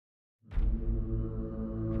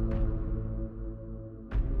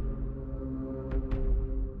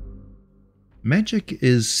Magic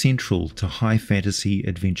is central to high fantasy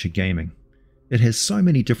adventure gaming. It has so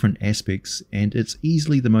many different aspects, and it's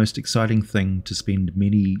easily the most exciting thing to spend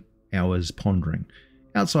many hours pondering.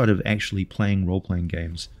 Outside of actually playing role-playing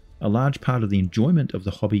games, a large part of the enjoyment of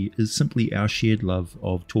the hobby is simply our shared love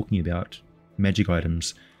of talking about magic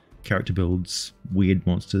items, character builds, weird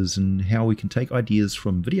monsters, and how we can take ideas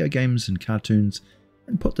from video games and cartoons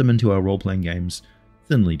and put them into our role-playing games,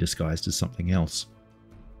 thinly disguised as something else.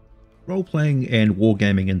 Role-playing and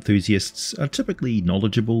wargaming enthusiasts are typically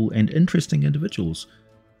knowledgeable and interesting individuals.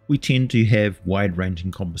 We tend to have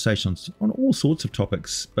wide-ranging conversations on all sorts of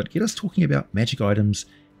topics, but get us talking about magic items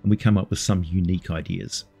and we come up with some unique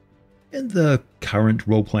ideas. In the current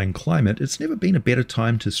role-playing climate, it's never been a better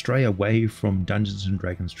time to stray away from Dungeons &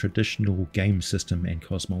 Dragons' traditional game system and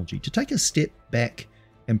cosmology, to take a step back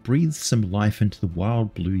and breathe some life into the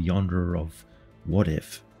wild blue yonder of what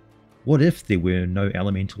if. What if there were no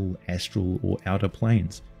elemental, astral, or outer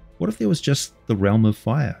planes? What if there was just the realm of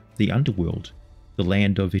fire, the underworld, the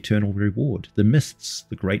land of eternal reward, the mists,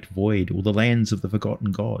 the great void, or the lands of the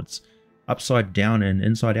forgotten gods? Upside down and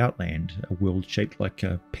inside out land, a world shaped like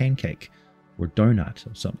a pancake or a donut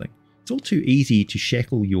or something. It's all too easy to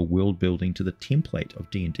shackle your world building to the template of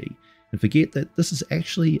D&D and forget that this is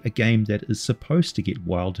actually a game that is supposed to get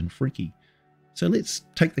wild and freaky. So let's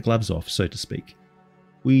take the gloves off, so to speak.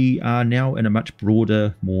 We are now in a much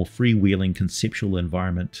broader, more freewheeling conceptual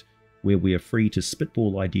environment where we are free to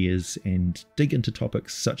spitball ideas and dig into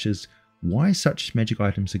topics such as why such magic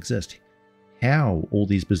items exist, how all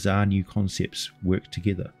these bizarre new concepts work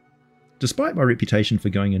together. Despite my reputation for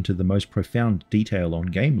going into the most profound detail on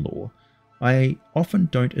game lore, I often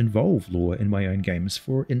don't involve lore in my own games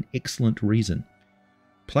for an excellent reason.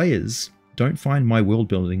 Players don't find my world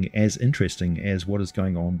building as interesting as what is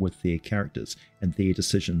going on with their characters and their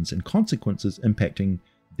decisions and consequences impacting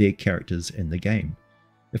their characters in the game.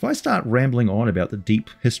 If I start rambling on about the deep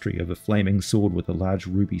history of a flaming sword with a large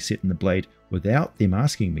ruby set in the blade without them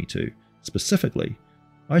asking me to, specifically,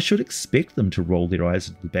 I should expect them to roll their eyes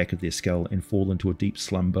at the back of their skull and fall into a deep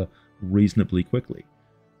slumber reasonably quickly.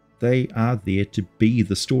 They are there to be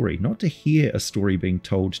the story, not to hear a story being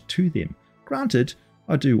told to them. Granted,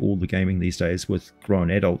 I do all the gaming these days with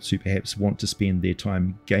grown adults who perhaps want to spend their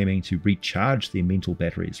time gaming to recharge their mental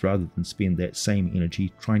batteries rather than spend that same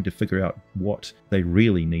energy trying to figure out what they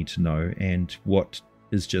really need to know and what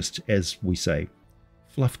is just, as we say,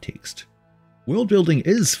 fluff text. World building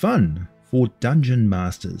is fun for dungeon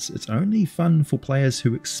masters. It's only fun for players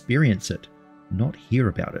who experience it, not hear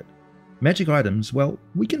about it. Magic items, well,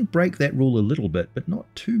 we can break that rule a little bit, but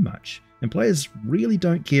not too much. And players really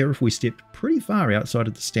don't care if we step pretty far outside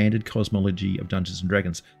of the standard cosmology of Dungeons &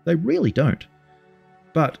 Dragons. They really don't.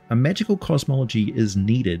 But a magical cosmology is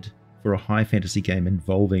needed for a high fantasy game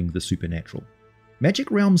involving the supernatural.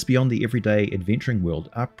 Magic realms beyond the everyday adventuring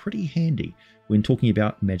world are pretty handy when talking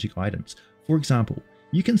about magic items. For example,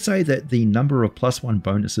 you can say that the number of +1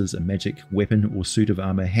 bonuses a magic weapon or suit of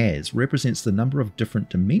armor has represents the number of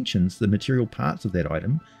different dimensions the material parts of that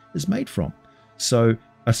item is made from. So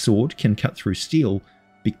a sword can cut through steel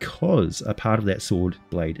because a part of that sword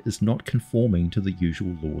blade is not conforming to the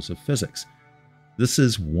usual laws of physics. This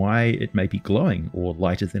is why it may be glowing or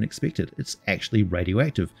lighter than expected. It's actually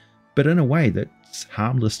radioactive, but in a way that's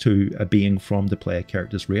harmless to a being from the player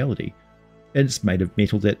character's reality. It's made of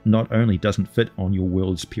metal that not only doesn't fit on your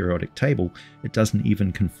world's periodic table, it doesn't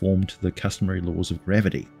even conform to the customary laws of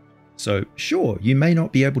gravity. So sure, you may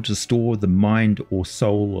not be able to store the mind or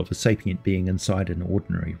soul of a sapient being inside an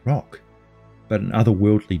ordinary rock, but an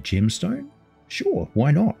otherworldly gemstone? Sure,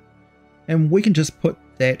 why not? And we can just put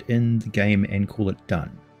that in the game and call it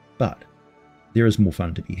done. But there is more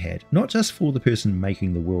fun to be had, not just for the person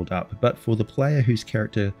making the world up, but for the player whose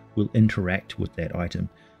character will interact with that item.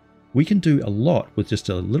 We can do a lot with just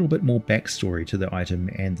a little bit more backstory to the item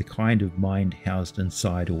and the kind of mind housed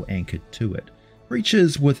inside or anchored to it.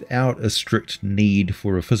 Creatures without a strict need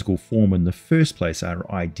for a physical form in the first place are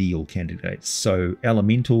ideal candidates, so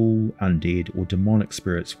elemental, undead, or demonic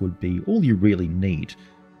spirits would be all you really need,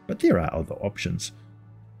 but there are other options.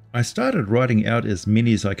 I started writing out as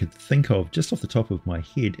many as I could think of just off the top of my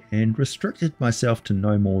head and restricted myself to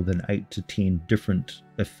no more than 8 to 10 different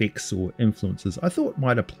effects or influences I thought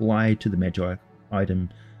might apply to the magic item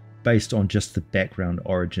based on just the background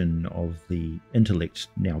origin of the intellect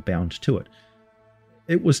now bound to it.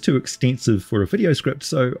 It was too extensive for a video script,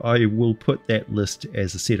 so I will put that list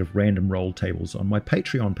as a set of random roll tables on my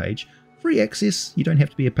Patreon page. Free access, you don't have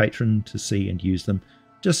to be a patron to see and use them.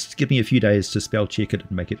 Just give me a few days to spell check it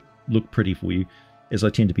and make it look pretty for you, as I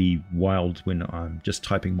tend to be wild when I'm just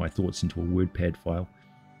typing my thoughts into a WordPad file.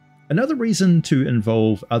 Another reason to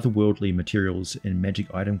involve otherworldly materials in magic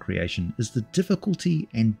item creation is the difficulty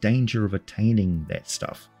and danger of attaining that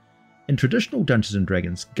stuff. In traditional Dungeons &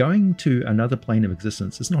 Dragons, going to another plane of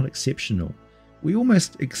existence is not exceptional. We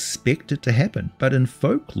almost expect it to happen, but in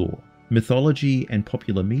folklore, mythology and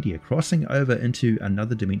popular media, crossing over into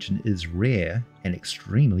another dimension is rare and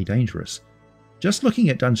extremely dangerous. Just looking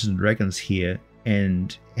at Dungeons & Dragons here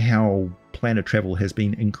and how planet travel has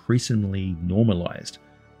been increasingly normalized,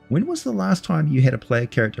 when was the last time you had a player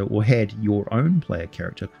character or had your own player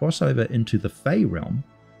character cross over into the Fey realm,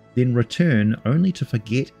 then return only to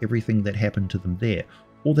forget everything that happened to them there,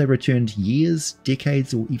 or they returned years,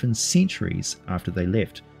 decades, or even centuries after they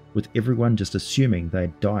left, with everyone just assuming they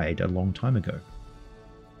had died a long time ago?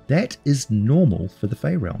 That is normal for the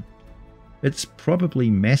Fey realm. It's probably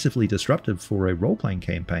massively disruptive for a role-playing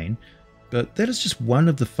campaign, but that is just one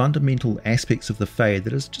of the fundamental aspects of the Fey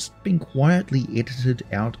that has just been quietly edited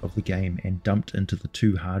out of the game and dumped into the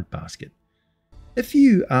too hard basket. If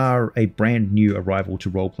you are a brand new arrival to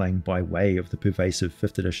role-playing by way of the pervasive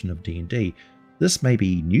 5th edition of D&D, this may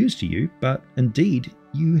be news to you, but indeed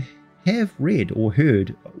you have read or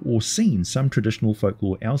heard or seen some traditional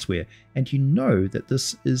folklore elsewhere, and you know that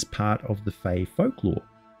this is part of the Fey folklore.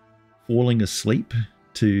 Falling asleep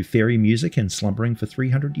to fairy music and slumbering for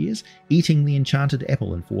 300 years, eating the enchanted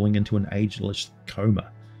apple and falling into an ageless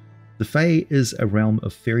coma. The Fey is a realm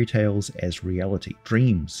of fairy tales as reality,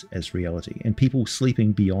 dreams as reality, and people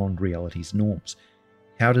sleeping beyond reality's norms.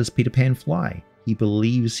 How does Peter Pan fly? He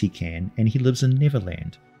believes he can, and he lives in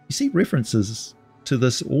Neverland. You see references to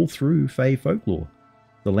this all through Fey folklore.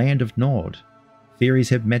 The land of Nod, fairies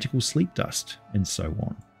have magical sleep dust, and so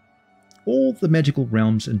on. All the magical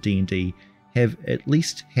realms in D&D have at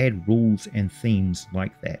least had rules and themes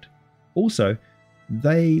like that. Also,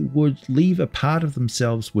 they would leave a part of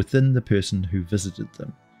themselves within the person who visited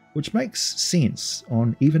them, which makes sense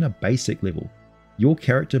on even a basic level. Your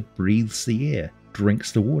character breathes the air,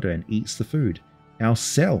 drinks the water, and eats the food. Our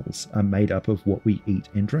cells are made up of what we eat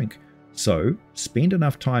and drink. So, spend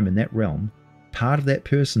enough time in that realm, part of that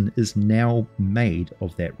person is now made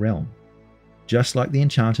of that realm. Just like the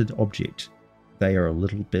enchanted object, they are a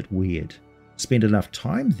little bit weird. Spend enough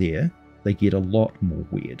time there, they get a lot more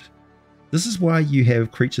weird. This is why you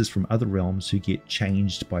have creatures from other realms who get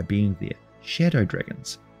changed by being there. Shadow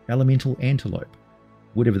dragons, elemental antelope,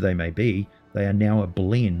 whatever they may be, they are now a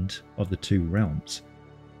blend of the two realms.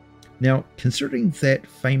 Now, considering that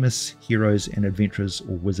famous heroes and adventurers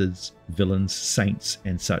or wizards, villains, saints,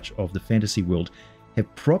 and such of the fantasy world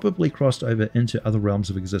have probably crossed over into other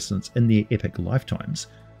realms of existence in their epic lifetimes,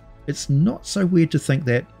 it's not so weird to think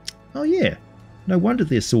that, oh yeah, no wonder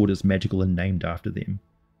their sword is magical and named after them.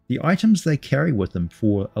 The items they carry with them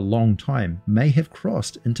for a long time may have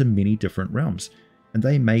crossed into many different realms, and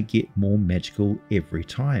they may get more magical every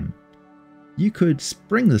time. You could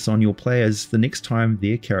spring this on your players the next time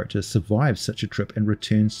their character survives such a trip and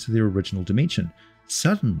returns to their original dimension.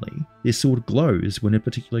 Suddenly, their sword glows when a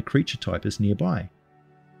particular creature type is nearby.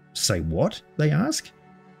 Say what? They ask.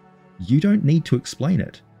 You don't need to explain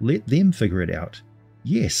it. Let them figure it out.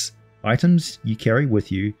 Yes, items you carry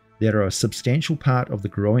with you that are a substantial part of the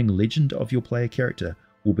growing legend of your player character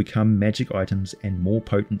will become magic items and more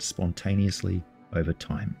potent spontaneously over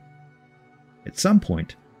time. At some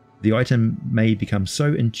point, the item may become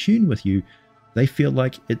so in tune with you, they feel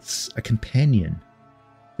like it's a companion,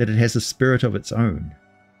 that it has a spirit of its own,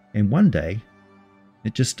 and one day,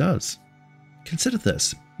 it just does. Consider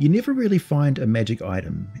this, you never really find a magic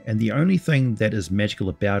item, and the only thing that is magical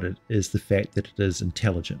about it is the fact that it is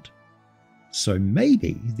intelligent. So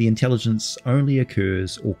maybe the intelligence only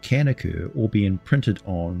occurs or can occur or be imprinted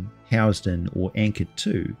on, housed in, or anchored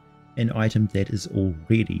to an item that is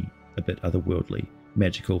already a bit otherworldly,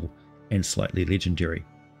 magical, and slightly legendary.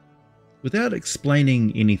 Without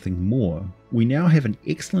explaining anything more, we now have an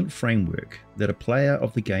excellent framework that a player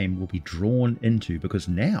of the game will be drawn into, because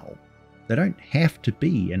now they don't have to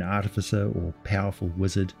be an artificer or powerful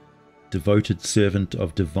wizard, devoted servant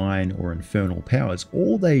of divine or infernal powers.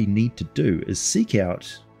 All they need to do is seek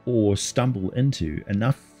out or stumble into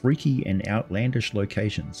enough freaky and outlandish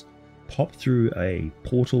locations, pop through a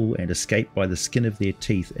portal and escape by the skin of their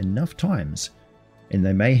teeth enough times, and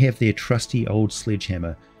they may have their trusty old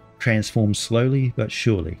sledgehammer transform slowly but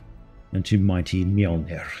surely into mighty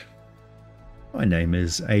Mjolnir. My name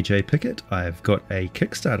is AJ Pickett. I've got a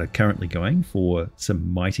Kickstarter currently going for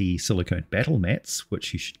some mighty silicone battle mats,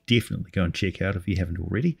 which you should definitely go and check out if you haven't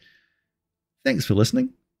already. Thanks for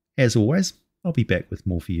listening. As always, I'll be back with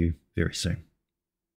more for you very soon.